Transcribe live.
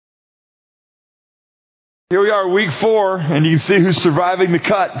Here we are, week 4, and you can see who's surviving the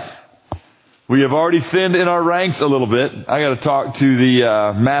cut. We have already thinned in our ranks a little bit. I got to talk to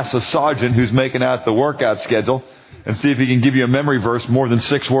the Massa Sergeant who's making out the workout schedule and see if he can give you a memory verse more than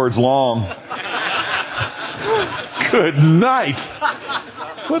 6 words long. Good night.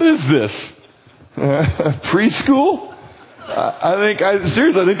 What is this? Preschool? I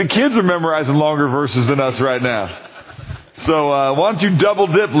think the kids are memorizing longer verses than us right now. So why don't you double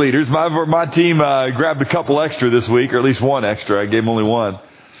dip, leaders? My team grabbed a couple extra this week, or at least one extra. I gave them only one.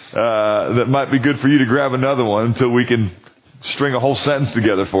 That might be good for you to grab another one until we can string a whole sentence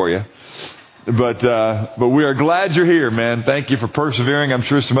together for you. But we are glad you're here, man. Thank you for persevering. I'm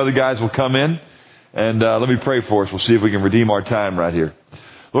sure some other guys will come in. And let me pray for us. We'll see if we can redeem our time right here.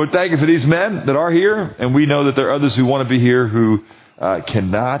 Lord, thank you for these men that are here. And we know that there are others who want to be here who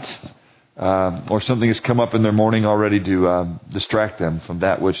cannot. Or something has come up in their morning already to distract them from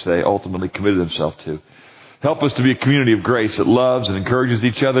that which they ultimately committed themselves to. Help us to be a community of grace that loves and encourages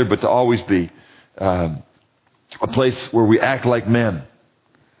each other, but to always be a place where we act like men,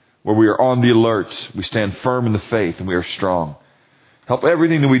 where we are on the alert, we stand firm in the faith, and we are strong. Help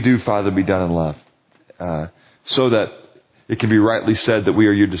everything that we do, Father, be done in love, so that it can be rightly said that we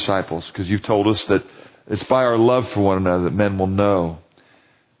are your disciples, because you've told us that it's by our love for one another that men will know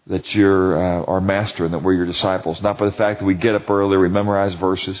that you're our master and that we're your disciples. Not by the fact that we get up early, we memorize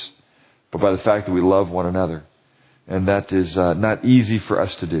verses, but by the fact that we love one another. And that is not easy for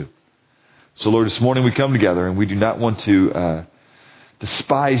us to do. So, Lord, this morning we come together and we do not want to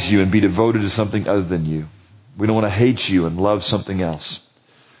despise you and be devoted to something other than you. We don't want to hate you and love something else.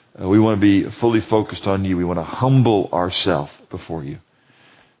 We want to be fully focused on you. We want to humble ourselves before you,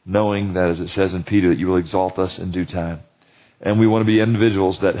 knowing that, as it says in Peter, that you will exalt us in due time. And we want to be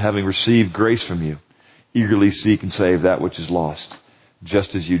individuals that, having received grace from you, eagerly seek and save that which is lost,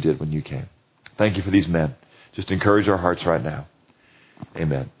 just as you did when you came. Thank you for these men. Just encourage our hearts right now.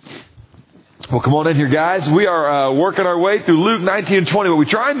 Amen. Well, come on in here, guys. We are working our way through Luke 19 and 20. What we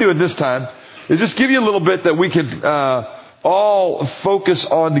try and do at this time is just give you a little bit that we can all focus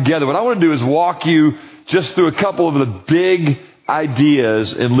on together. What I want to do is walk you just through a couple of the big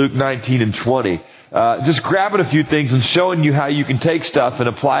ideas in Luke 19 and 20. Just grabbing a few things and showing you how you can take stuff and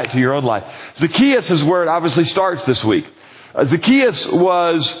apply it to your own life. Zacchaeus is where it obviously starts this week. Zacchaeus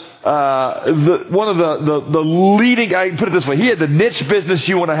was one of the leading, I can put it this way, he had the niche business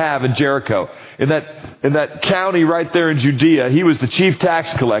you want to have in Jericho. In that county right there in Judea, he was the chief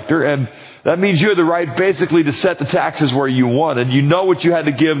tax collector, and that means you had the right basically to set the taxes where you wanted. You know what you had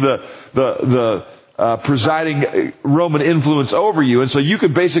to give the presiding Roman influence over you. And so you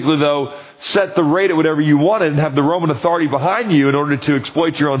could basically, though, set the rate at whatever you wanted and have the Roman authority behind you in order to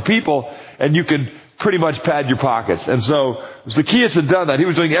exploit your own people, and you could pretty much pad your pockets. And so Zacchaeus had done that. He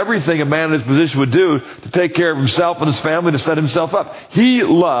was doing everything a man in his position would do to take care of himself and his family, to set himself up. He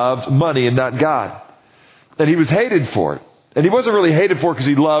loved money and not God. And he was hated for it. And he wasn't really hated for it because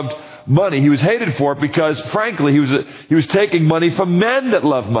he loved money. He was hated for it because, frankly, he was taking money from men that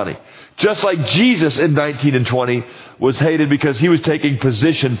loved money. Just like Jesus in 19 and 20 was hated because he was taking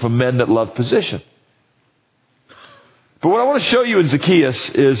position from men that loved position. But what I want to show you in Zacchaeus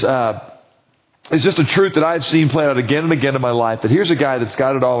is just a truth that I've seen play out again and again in my life. That here's a guy that's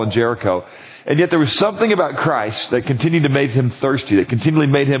got it all in Jericho. And yet there was something about Christ that continued to make him thirsty, that continually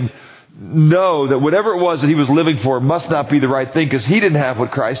made him know that whatever it was that he was living for must not be the right thing, because he didn't have what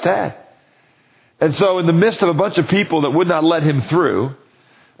Christ had. And so in the midst of a bunch of people that would not let him through,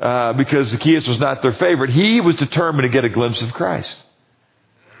 because Zacchaeus was not their favorite, he was determined to get a glimpse of Christ.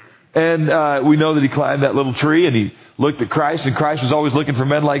 And we know that he climbed that little tree and he looked at Christ, and Christ was always looking for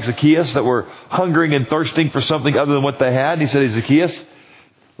men like Zacchaeus that were hungering and thirsting for something other than what they had. And he said, "Hey, Zacchaeus,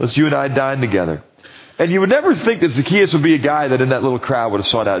 let's you and I dine together." And you would never think that Zacchaeus would be a guy that in that little crowd would have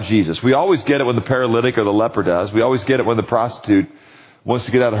sought out Jesus. We always get it when the paralytic or the leper does. We always get it when the prostitute wants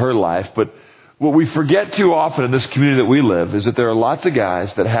to get out of her life. But what we forget too often in this community that we live is that there are lots of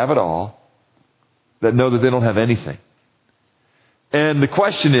guys that have it all that know that they don't have anything. And the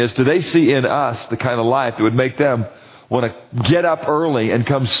question is, do they see in us the kind of life that would make them want to get up early and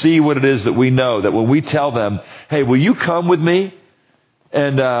come see what it is that we know? That when we tell them, "Hey, will you come with me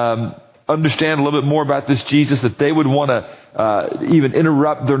and understand a little bit more about this Jesus," that they would want to even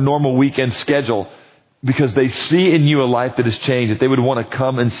interrupt their normal weekend schedule because they see in you a life that has changed, that they would want to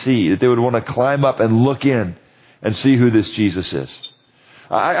come and see, that they would want to climb up and look in and see who this Jesus is.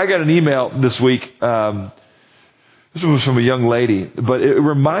 I got an email this week. This was from a young lady, but it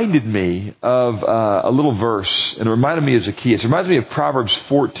reminded me of a little verse, and it reminded me of Zacchaeus. It reminds me of Proverbs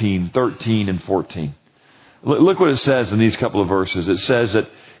 14, 13, and 14. Look what it says in these couple of verses. It says that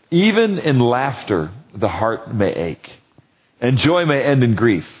even in laughter the heart may ache, and joy may end in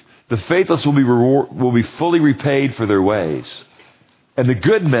grief. The faithless will be fully repaid for their ways, and the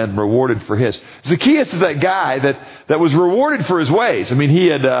good men rewarded for his. Zacchaeus is that guy that was rewarded for his ways. I mean, he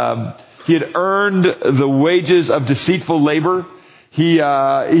had earned the wages of deceitful labor. He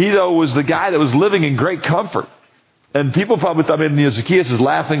though was the guy that was living in great comfort. And people probably thought, Zacchaeus is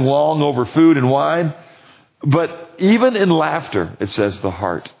laughing long over food and wine. But even in laughter, it says the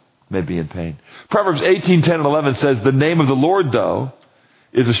heart may be in pain. Proverbs 18:10 and 11 says, the name of the Lord, though,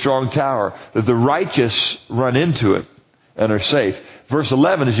 is a strong tower, that the righteous run into it and are safe. Verse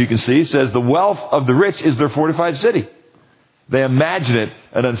 11, as you can see, says, the wealth of the rich is their fortified city. They imagine it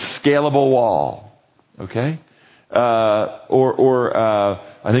an unscalable wall. Okay? I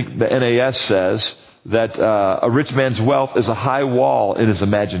think the NAS says that a rich man's wealth is a high wall in his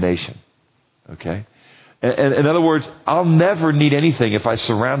imagination. Okay? And in other words, I'll never need anything if I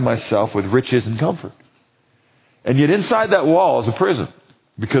surround myself with riches and comfort. And yet inside that wall is a prison,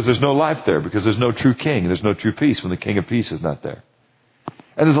 because there's no life there, because there's no true king, there's no true peace when the King of Peace is not there.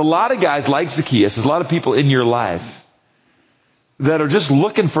 And there's a lot of guys like Zacchaeus, there's a lot of people in your life that are just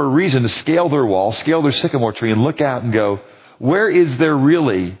looking for a reason to scale their wall, scale their sycamore tree, and look out and go, where is there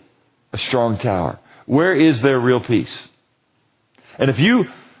really a strong tower? Where is there real peace? And if you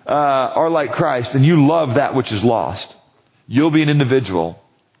are like Christ and you love that which is lost, you'll be an individual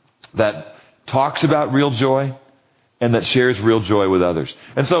that talks about real joy and that shares real joy with others.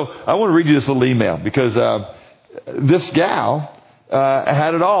 And so I want to read you this little email, because this gal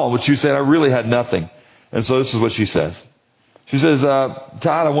had it all, but she said, I really had nothing. And so this is what she says. She says, Todd,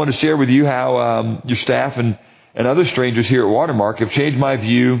 I want to share with you how your staff and other strangers here at Watermark have changed my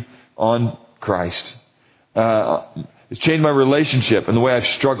view on Christ. It's changed my relationship and the way I've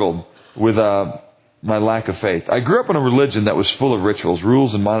struggled with my lack of faith. I grew up in a religion that was full of rituals,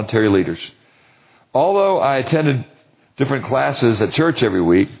 rules, and monetary leaders. Although I attended different classes at church every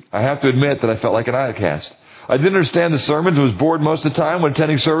week, I have to admit that I felt like an outcast. I didn't understand the sermons and was bored most of the time when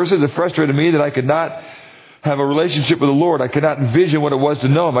attending services. It frustrated me that I could not have a relationship with the Lord. I could not envision what it was to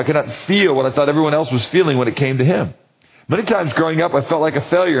know Him. I could not feel what I thought everyone else was feeling when it came to Him. Many times growing up, I felt like a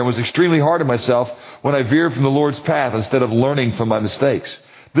failure and was extremely hard on myself when I veered from the Lord's path instead of learning from my mistakes.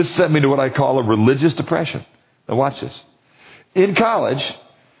 This sent me to what I call a religious depression. Now watch this. In college,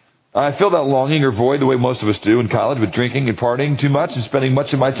 I filled that longing or void the way most of us do in college, with drinking and partying too much and spending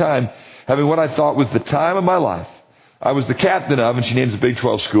much of my time having what I thought was the time of my life. I was the captain of, and she names a Big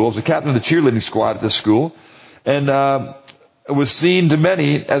 12 school, I was the captain of the cheerleading squad at this school, and was seen to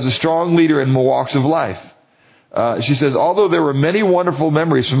many as a strong leader in my walks of life. She says, although there were many wonderful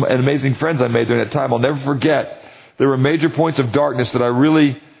memories from and amazing friends I made during that time, I'll never forget there were major points of darkness that I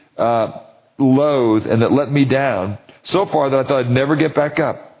really loathed and that let me down so far that I thought I'd never get back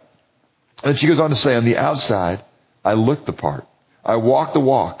up. And she goes on to say, on the outside, I looked the part. I walked the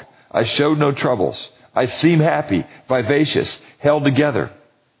walk. I showed no troubles. I seemed happy, vivacious, held together.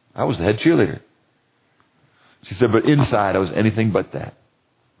 I was the head cheerleader. She said, but inside I was anything but that.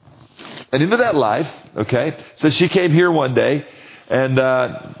 And into that life, okay, so she came here one day, and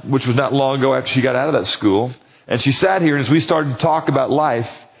which was not long ago after she got out of that school, and she sat here, and as we started to talk about life,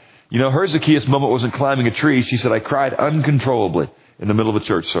 her Zacchaeus moment wasn't climbing a tree. She said, I cried uncontrollably in the middle of a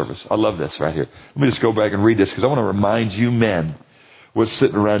church service. I love this right here. Let me just go back and read this, because I want to remind you men what's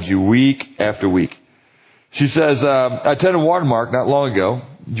sitting around you week after week. She says, I attended Watermark not long ago.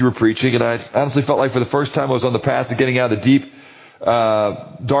 You were preaching, and I honestly felt like for the first time I was on the path to getting out of the deep,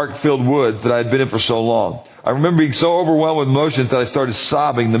 dark-filled woods that I had been in for so long. I remember being so overwhelmed with emotions that I started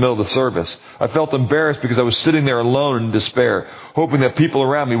sobbing in the middle of the service. I felt embarrassed because I was sitting there alone in despair, hoping that people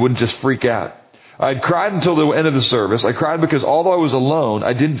around me wouldn't just freak out. I had cried until the end of the service. I cried because although I was alone,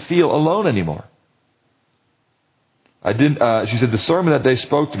 I didn't feel alone anymore. She said, the sermon that day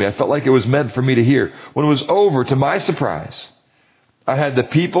spoke to me. I felt like it was meant for me to hear. When it was over, to my surprise, I had the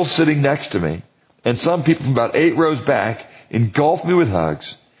people sitting next to me, and some people from about 8 rows back engulfed me with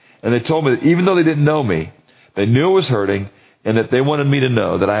hugs, and they told me that even though they didn't know me, they knew I was hurting, and that they wanted me to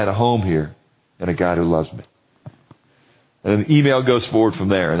know that I had a home here and a God who loves me. And the email goes forward from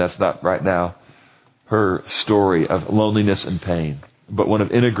there, and that's not right now her story of loneliness and pain, but one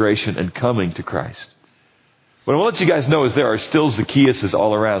of integration and coming to Christ. What I want to let you guys know is there are still Zacchaeuses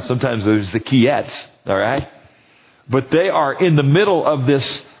all around. Sometimes there's Zacchaeettes, all right? But they are in the middle of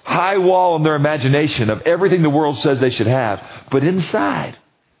this high wall in their imagination of everything the world says they should have. But inside,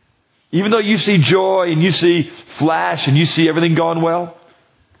 even though you see joy and you see flash and you see everything going well,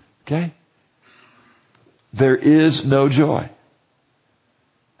 okay, there is no joy.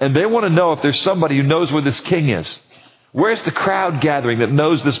 And they want to know if there's somebody who knows where this king is. Where's the crowd gathering that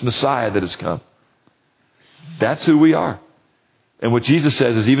knows this Messiah that has come? That's who we are. And what Jesus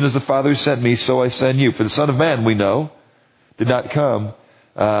says is, even as the Father sent me, so I send you. For the Son of Man, we know, did not come,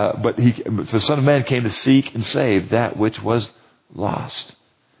 but the Son of Man came to seek and save that which was lost.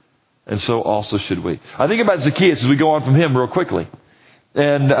 And so also should we. I think about Zacchaeus as we go on from him real quickly.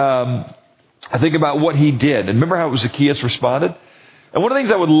 And I think about what he did. And remember how Zacchaeus responded? And one of the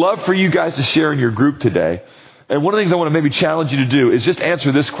things I would love for you guys to share in your group today, and one of the things I want to maybe challenge you to do, is just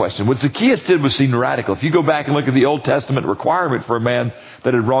answer this question. What Zacchaeus did was seem radical. If you go back and look at the Old Testament requirement for a man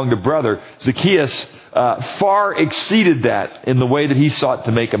that had wronged a brother, Zacchaeus far exceeded that in the way that he sought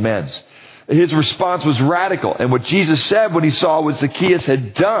to make amends. His response was radical. And what Jesus said when he saw what Zacchaeus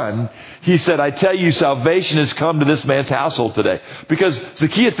had done, he said, I tell you, salvation has come to this man's household today. Because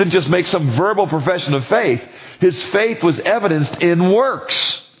Zacchaeus didn't just make some verbal profession of faith. His faith was evidenced in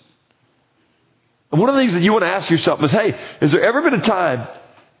works. And one of the things that you want to ask yourself is, hey, has there ever been a time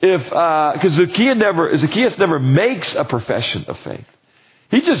because Zacchaeus never makes a profession of faith.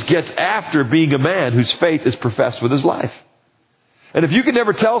 He just gets after being a man whose faith is professed with his life. And if you can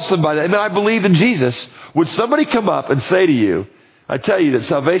never tell somebody, and I believe in Jesus, would somebody come up and say to you, I tell you that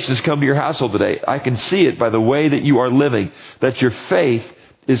salvation has come to your household today. I can see it by the way that you are living, that your faith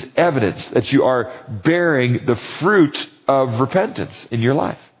is evidence, that you are bearing the fruit of repentance in your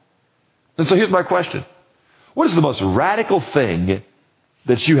life. And so here's my question. What is the most radical thing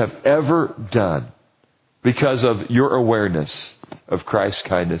that you have ever done because of your awareness of Christ's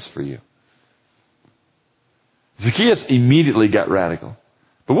kindness for you? Zacchaeus immediately got radical.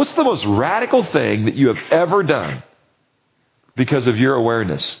 But what's the most radical thing that you have ever done because of your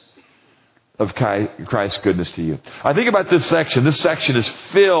awareness of Christ's goodness to you? I think about this section. This section is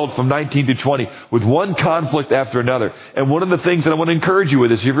filled from 19 to 20 with one conflict after another. And one of the things that I want to encourage you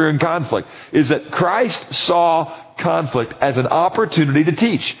with is, if you're in conflict, is that Christ saw conflict as an opportunity to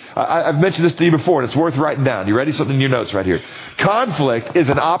teach. I've mentioned this to you before, and it's worth writing down. You ready? Something in your notes right here. Conflict is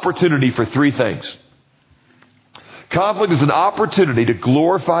an opportunity for three things. Conflict is an opportunity to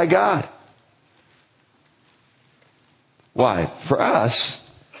glorify God. Why? For us,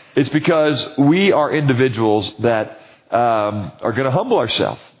 it's because we are individuals that are going to humble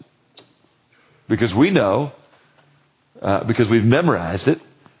ourselves. Because we know, because we've memorized it,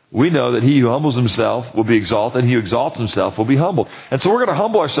 we know that he who humbles himself will be exalted, and he who exalts himself will be humbled. And so we're going to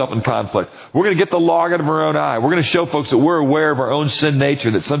humble ourselves in conflict. We're going to get the log out of our own eye. We're going to show folks that we're aware of our own sin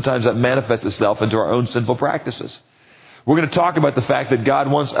nature, that sometimes that manifests itself into our own sinful practices. We're going to talk about the fact that God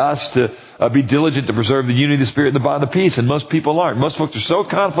wants us to be diligent to preserve the unity of the Spirit and the bond of peace, and most people aren't. Most folks are so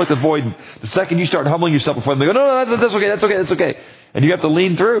conflict avoidant. The second you start humbling yourself before them, they go, no, that's okay. And you have to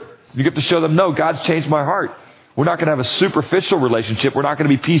lean through. You have to show them, no, God's changed my heart. We're not going to have a superficial relationship. We're not going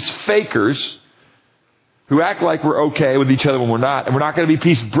to be peace fakers who act like we're okay with each other when we're not. And we're not going to be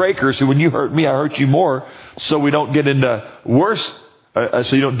peace breakers who, when you hurt me, I hurt you more, so we don't get into worse,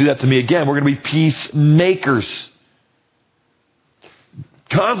 so you don't do that to me again. We're going to be peacemakers.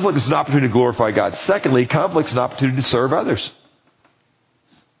 Conflict is an opportunity to glorify God. Secondly, conflict is an opportunity to serve others.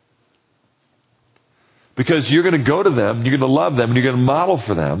 Because you're going to go to them, you're going to love them, and you're going to model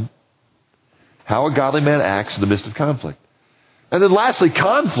for them how a godly man acts in the midst of conflict. And then lastly,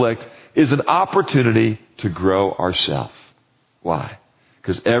 conflict is an opportunity to grow ourselves. Why?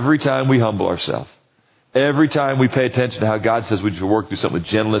 Because every time we humble ourselves, every time we pay attention to how God says we should work through something with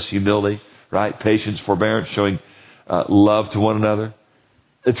gentleness, humility, right, patience, forbearance, showing love to one another,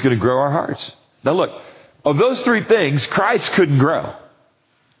 it's going to grow our hearts. Now look, of those three things, Christ couldn't grow.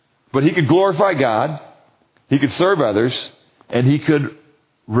 But he could glorify God, he could serve others, and he could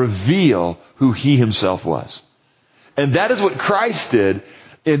reveal who he himself was. And that is what Christ did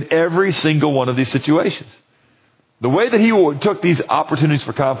in every single one of these situations. The way that he took these opportunities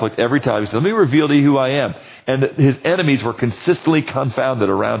for conflict every time, he said, let me reveal to you who I am. And his enemies were consistently confounded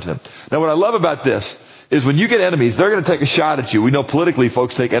around him. Now what I love about this is when you get enemies, they're going to take a shot at you. We know politically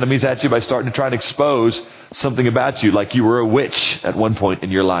folks take enemies at you by starting to try and expose something about you, like you were a witch at one point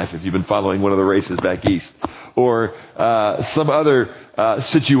in your life, if you've been following one of the races back east. Or some other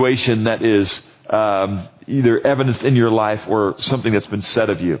situation that is either evidence in your life or something that's been said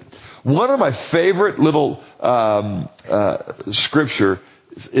of you. One of my favorite little scripture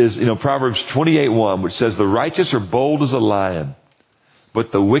is Proverbs 28:1, which says, the righteous are bold as a lion,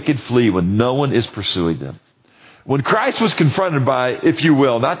 but the wicked flee when no one is pursuing them. When Christ was confronted by, if you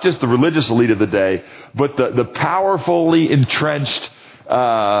will, not just the religious elite of the day, but the powerfully entrenched,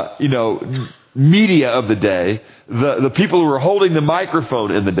 media of the day, the people who were holding the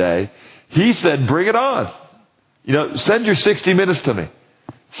microphone in the day, he said, bring it on. Send your 60 minutes to me.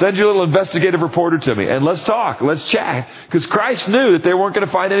 Send your little investigative reporter to me and let's talk. Let's chat. Because Christ knew that they weren't going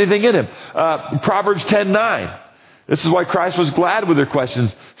to find anything in him. Proverbs 10:9. This is why Christ was glad with their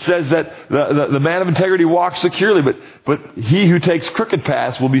questions. Says that the man of integrity walks securely, but he who takes crooked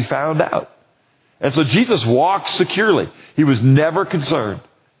paths will be found out. And so Jesus walked securely. He was never concerned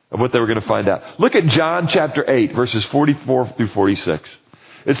of what they were going to find out. Look at John chapter 8, verses 44 through 46.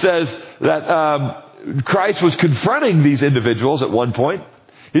 It says that Christ was confronting these individuals at one point.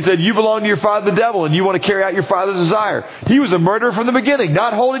 He said, you belong to your father the devil, and you want to carry out your father's desire. He was a murderer from the beginning,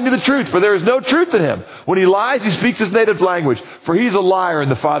 not holding to the truth, for there is no truth in him. When he lies, he speaks his native language, for he's a liar and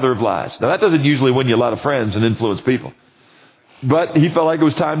the father of lies. Now, that doesn't usually win you a lot of friends and influence people. But he felt like it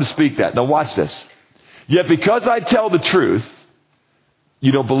was time to speak that. Now, watch this. Yet because I tell the truth,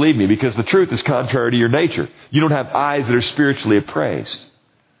 you don't believe me, because the truth is contrary to your nature. You don't have eyes that are spiritually appraised.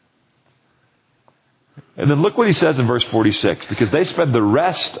 And then look what he says in verse 46, because they spend the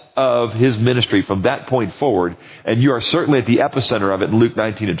rest of his ministry from that point forward, and you are certainly at the epicenter of it in Luke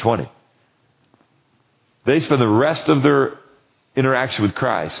 19 and 20. They spend the rest of their interaction with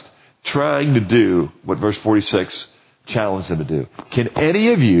Christ trying to do what verse 46 challenged them to do. Can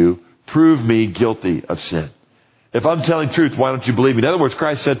any of you prove me guilty of sin? If I'm telling truth, why don't you believe me? In other words,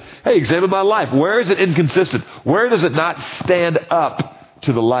 Christ said, hey, examine my life. Where is it inconsistent? Where does it not stand up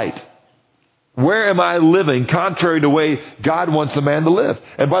to the light? Where am I living contrary to the way God wants a man to live?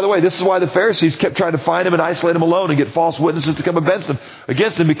 And by the way, this is why the Pharisees kept trying to find him and isolate him alone and get false witnesses to come against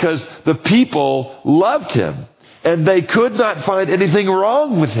him, because the people loved him and they could not find anything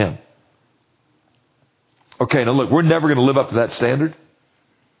wrong with him. Okay, now look, we're never going to live up to that standard,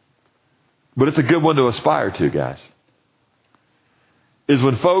 but it's a good one to aspire to, guys. Is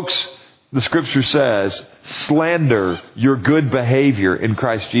when folks, the scripture says, slander your good behavior in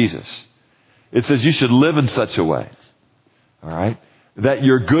Christ Jesus. It says you should live in such a way, all right, that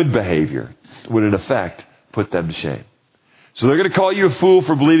your good behavior would in effect put them to shame. So they're going to call you a fool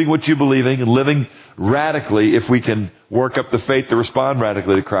for believing what you believing and living radically if we can work up the faith to respond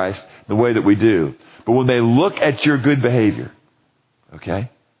radically to Christ the way that we do. But when they look at your good behavior, okay,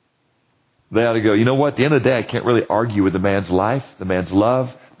 they ought to go, you know what, at the end of the day, I can't really argue with the man's life, the man's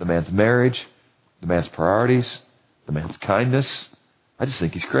love, the man's marriage, the man's priorities, the man's kindness. I just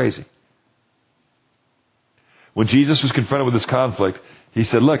think he's crazy. When Jesus was confronted with this conflict, he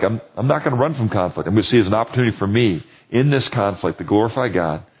said, look, I'm not going to run from conflict. I'm going to see it as an opportunity for me in this conflict to glorify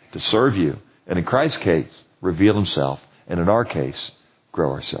God, to serve you, and in Christ's case, reveal himself, and in our case,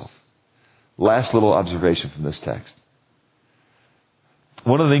 grow ourselves. Last little observation from this text.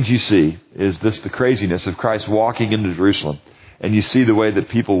 One of the things you see is the craziness of Christ walking into Jerusalem, and you see the way that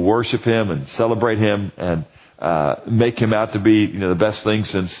people worship him and celebrate him and make him out to be, the best thing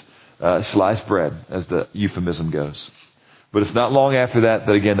since sliced bread, as the euphemism goes. But it's not long after that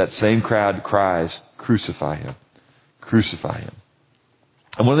again, that same crowd cries, crucify him. Crucify him.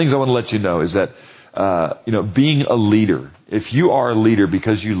 And one of the things I want to let you know is that, being a leader, if you are a leader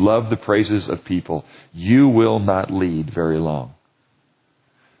because you love the praises of people, you will not lead very long.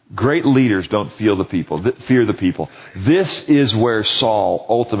 Great leaders don't fear the people. This is where Saul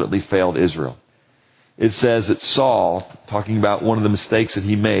ultimately failed Israel. It says that Saul, talking about one of the mistakes that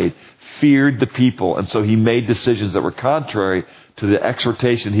he made, feared the people, and so he made decisions that were contrary to the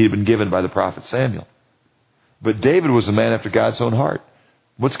exhortation he had been given by the prophet Samuel. But David was a man after God's own heart.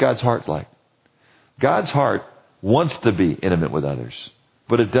 What's God's heart like? God's heart wants to be intimate with others,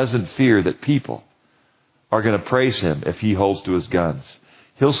 but it doesn't fear that people are going to praise him if he holds to his guns.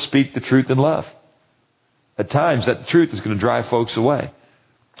 He'll speak the truth in love. At times, that truth is going to drive folks away.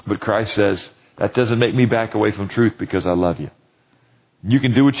 But Christ says, that doesn't make me back away from truth because I love you. You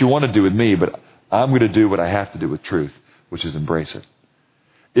can do what you want to do with me, but I'm going to do what I have to do with truth, which is embrace it.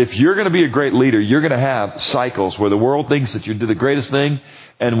 If you're going to be a great leader, you're going to have cycles where the world thinks that you did the greatest thing,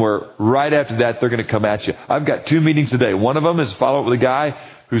 and where right after that, they're going to come at you. I've got 2 meetings today. One of them is follow up with a guy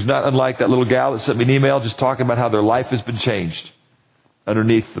who's not unlike that little gal that sent me an email just talking about how their life has been changed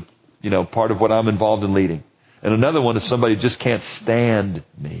underneath the, part of what I'm involved in leading. And another one is somebody who just can't stand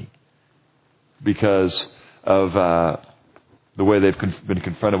me because of the way they've been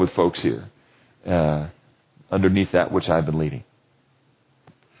confronted with folks here underneath that which I've been leading.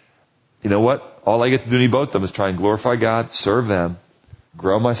 You know what? All I get to do in both of them is try and glorify God, serve them,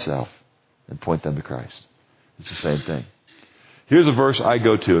 grow myself, and point them to Christ. It's the same thing. Here's a verse I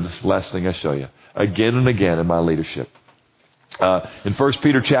go to, and this is the last thing I show you, again and again in my leadership. In 1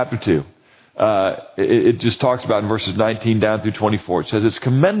 Peter chapter 2, it just talks about in verses 19 down through 24. It says, it's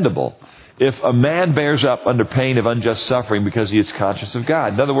commendable if a man bears up under pain of unjust suffering because he is conscious of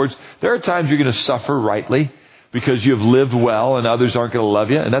God. In other words, there are times you're going to suffer rightly because you have lived well and others aren't going to love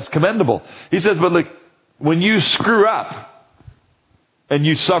you, and that's commendable. He says, but look, when you screw up and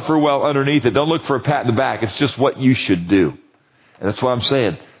you suffer well underneath it, don't look for a pat in the back. It's just what you should do. And that's why I'm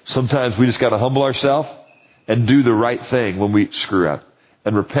saying sometimes we just got to humble ourselves and do the right thing when we screw up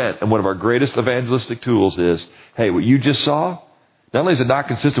and repent. And one of our greatest evangelistic tools is, hey, what you just saw, not only is it not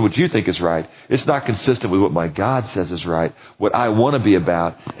consistent with what you think is right, it's not consistent with what my God says is right, what I want to be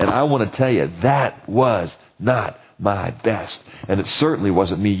about. And I want to tell you, that was not my best. And it certainly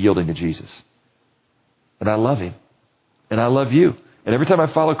wasn't me yielding to Jesus. And I love him. And I love you. And every time I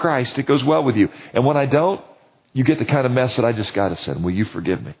follow Christ, it goes well with you. And when I don't, you get the kind of mess that I just got to send. Will you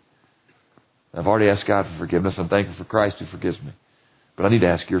forgive me? I've already asked God for forgiveness. I'm thankful for Christ who forgives me. But I need to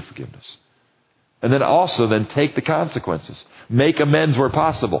ask your forgiveness. And then also take the consequences. Make amends where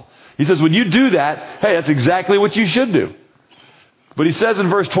possible. He says when you do that, hey, that's exactly what you should do. But he says in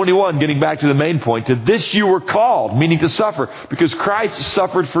verse 21, getting back to the main point, to this you were called, meaning to suffer, because Christ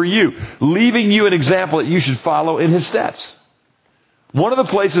suffered for you, leaving you an example that you should follow in his steps. One of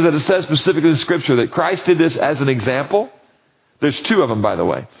the places that it says specifically in Scripture that Christ did this as an example, there's two of them, by the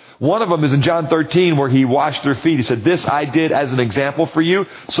way. One of them is in John 13 where he washed their feet. He said, this I did as an example for you.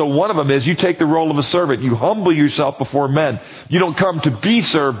 So one of them is you take the role of a servant. You humble yourself before men. You don't come to be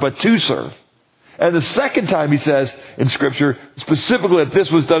served, but to serve. And the second time he says in Scripture, specifically that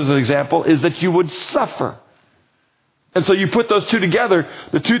this was done as an example, is that you would suffer. And so you put those two together,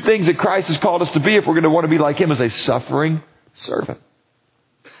 the two things that Christ has called us to be if we're going to want to be like him is a suffering servant.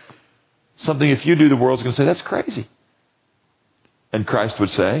 Something if you do, the world's going to say, that's crazy. And Christ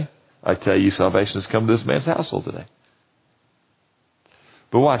would say, I tell you, salvation has come to this man's household today.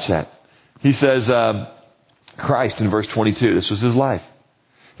 But watch that. He says, Christ in verse 22, this was his life.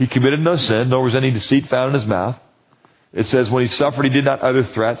 He committed no sin, nor was any deceit found in his mouth. It says when he suffered, he did not utter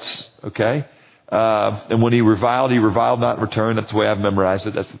threats. Okay? And when he reviled not in return. That's the way I've memorized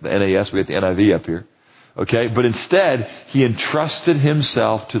it. That's the NAS. We got the NIV up here. Okay? But instead, he entrusted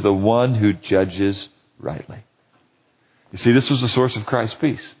himself to the one who judges rightly. You see, this was the source of Christ's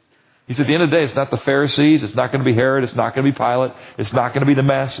peace. He said, at the end of the day, it's not the Pharisees. It's not going to be Herod. It's not going to be Pilate. It's not going to be the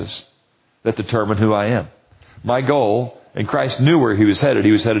masses that determine who I am. My goal, and Christ knew where he was headed.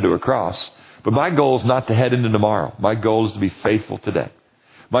 He was headed to a cross. But my goal is not to head into tomorrow. My goal is to be faithful today.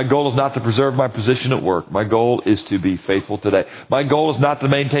 My goal is not to preserve my position at work. My goal is to be faithful today. My goal is not to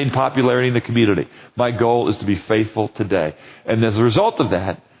maintain popularity in the community. My goal is to be faithful today. And as a result of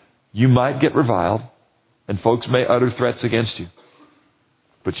that, you might get reviled. And folks may utter threats against you.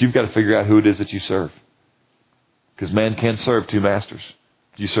 But you've got to figure out who it is that you serve. Because man can't serve two masters.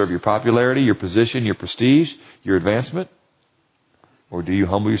 Do you serve your popularity, your position, your prestige, your advancement? Or do you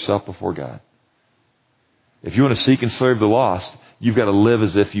humble yourself before God? If you want to seek and serve the lost, you've got to live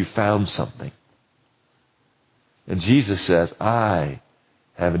as if you found something. And Jesus says, I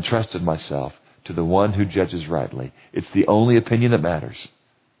have entrusted myself to the one who judges rightly. It's the only opinion that matters.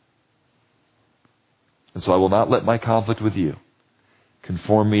 And so I will not let my conflict with you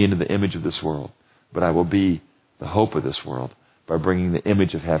conform me into the image of this world, but I will be the hope of this world by bringing the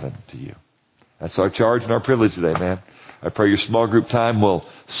image of heaven to you. That's our charge and our privilege today, man. I pray your small group time will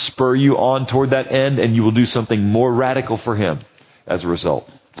spur you on toward that end, and you will do something more radical for him as a result.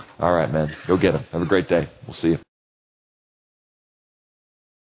 All right, man. Go get him. Have a great day. We'll see you.